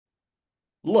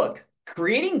Look,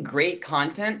 creating great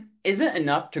content isn't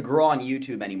enough to grow on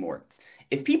YouTube anymore.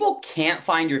 If people can't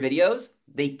find your videos,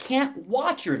 they can't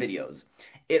watch your videos.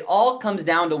 It all comes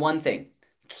down to one thing: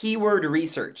 keyword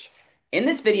research. In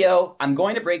this video, I'm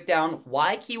going to break down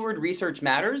why keyword research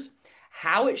matters,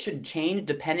 how it should change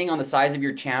depending on the size of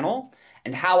your channel,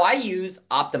 and how I use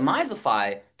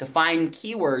Optimizify to find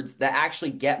keywords that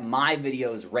actually get my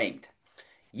videos ranked.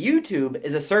 YouTube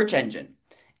is a search engine.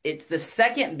 It's the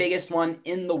second biggest one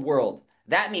in the world.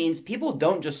 That means people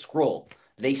don't just scroll,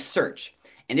 they search.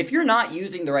 And if you're not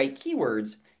using the right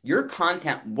keywords, your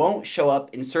content won't show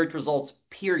up in search results,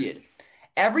 period.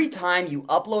 Every time you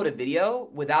upload a video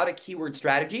without a keyword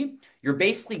strategy, you're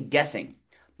basically guessing.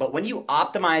 But when you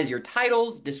optimize your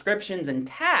titles, descriptions, and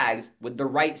tags with the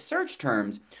right search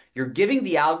terms, you're giving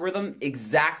the algorithm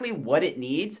exactly what it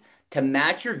needs to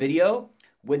match your video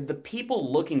with the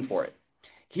people looking for it.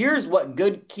 Here's what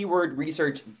good keyword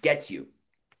research gets you: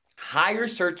 higher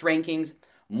search rankings,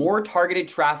 more targeted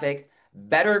traffic,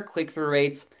 better click-through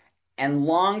rates, and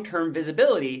long-term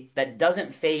visibility that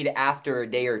doesn't fade after a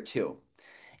day or two.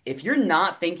 If you're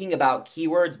not thinking about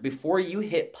keywords before you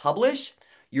hit publish,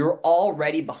 you're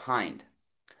already behind.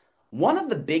 One of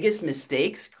the biggest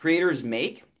mistakes creators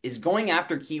make is going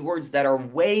after keywords that are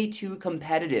way too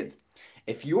competitive.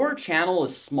 If your channel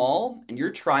is small and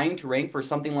you're trying to rank for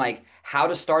something like how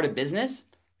to start a business,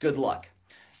 good luck.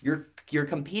 You're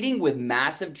competing with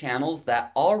massive channels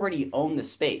that already own the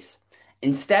space.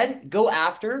 Instead, go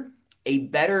after a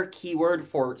better keyword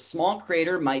for small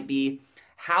creator might be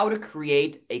how to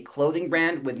create a clothing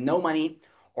brand with no money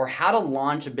or how to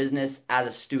launch a business as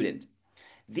a student.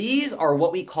 These are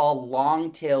what we call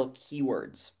long tail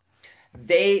keywords.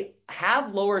 They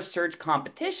have lower search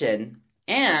competition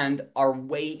and are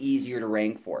way easier to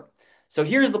rank for. So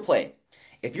here's the play.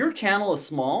 If your channel is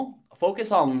small,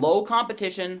 focus on low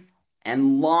competition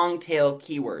and long tail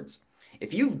keywords.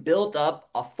 If you've built up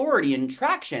authority and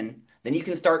traction, then you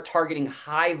can start targeting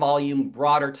high volume,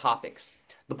 broader topics.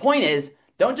 The point is,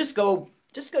 don't just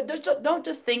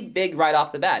think big right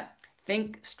off the bat.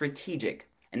 Think strategic.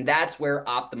 And that's where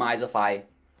Optimizify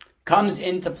comes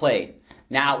into play.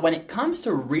 Now, when it comes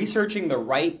to researching the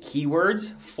right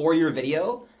keywords for your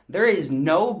video, there is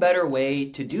no better way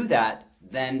to do that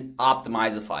than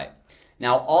Optimizify.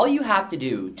 Now, all you have to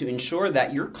do to ensure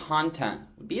that your content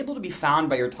would be able to be found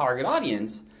by your target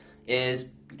audience is,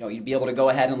 you'd be able to go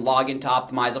ahead and log into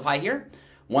Optimizify here.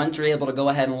 Once you're able to go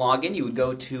ahead and log in, you would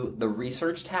go to the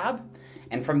research tab.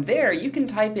 And from there, you can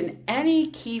type in any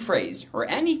key phrase or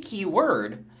any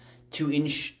keyword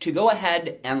to go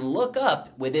ahead and look up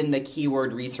within the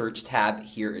keyword research tab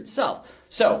here itself.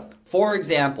 So, for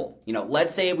example,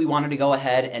 let's say we wanted to go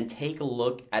ahead and take a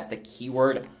look at the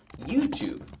keyword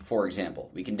YouTube, for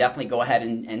example. We can definitely go ahead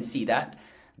and see that,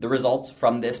 the results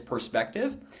from this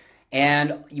perspective.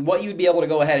 And what you'd be able to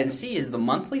go ahead and see is the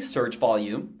monthly search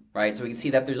volume, right? So we can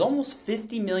see that there's almost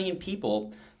 50 million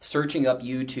people searching up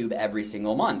YouTube every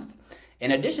single month.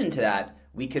 In addition to that,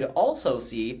 we could also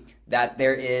see that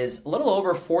there is a little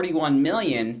over 41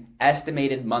 million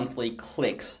estimated monthly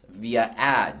clicks via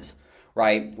ads,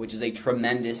 right? Which is a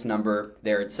tremendous number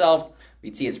there itself.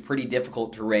 We'd see it's pretty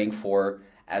difficult to rank for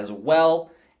as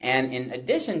well. And in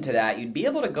addition to that, you'd be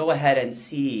able to go ahead and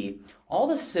see all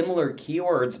the similar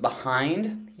keywords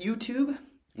behind YouTube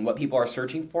and what people are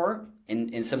searching for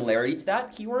in similarity to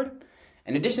that keyword.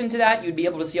 In addition to that, you'd be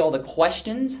able to see all the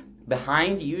questions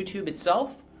behind YouTube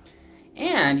itself.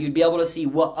 And you'd be able to see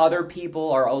what other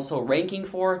people are also ranking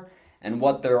for and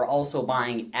what they're also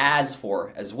buying ads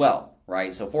for as well,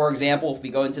 right? So for example, if we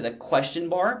go into the question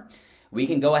bar, we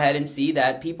can go ahead and see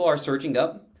that people are searching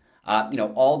up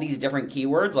all these different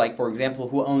keywords. Like for example,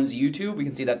 who owns YouTube? We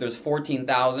can see that there's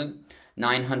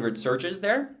 14,900 searches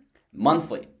there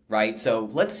monthly, right? So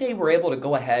let's say we're able to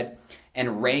go ahead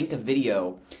and rank a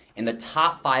video in the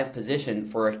top 5 position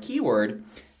for a keyword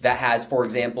that has, for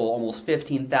example, almost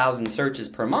 15,000 searches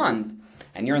per month,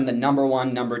 and you're in the number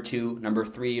 1, number 2, number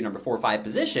 3, number 4, 5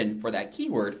 position for that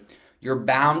keyword, you're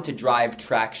bound to drive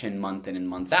traction month in and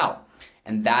month out.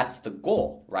 And that's the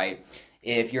goal, right?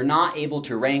 If you're not able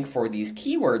to rank for these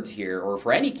keywords here, or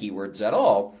for any keywords at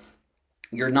all,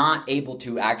 you're not able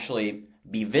to actually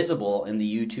be visible in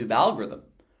the YouTube algorithm,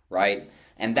 right?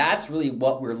 And that's really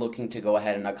what we're looking to go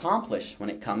ahead and accomplish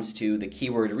when it comes to the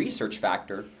keyword research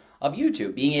factor of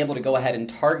YouTube, being able to go ahead and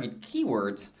target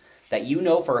keywords that you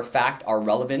know for a fact are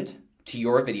relevant to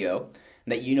your video,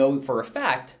 that you know for a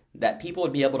fact that people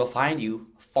would be able to find you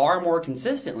far more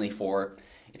consistently for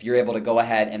if you're able to go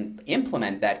ahead and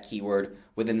implement that keyword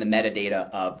within the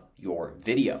metadata of your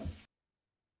video.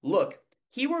 Look,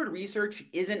 Keyword research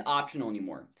isn't optional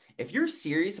anymore. If you're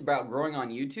serious about growing on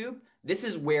YouTube, this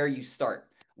is where you start.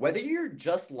 Whether you're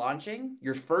just launching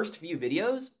your first few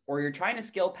videos or you're trying to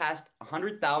scale past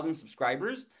 100,000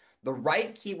 subscribers, the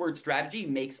right keyword strategy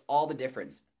makes all the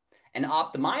difference. And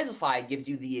Optimizify gives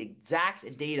you the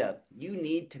exact data you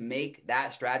need to make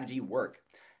that strategy work.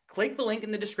 Click the link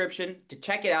in the description to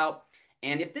check it out.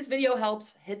 And if this video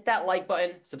helps, hit that like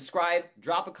button, subscribe,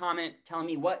 drop a comment telling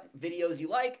me what videos you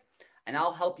like, and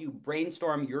I'll help you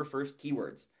brainstorm your first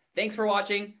keywords. Thanks for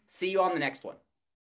watching. See you on the next one.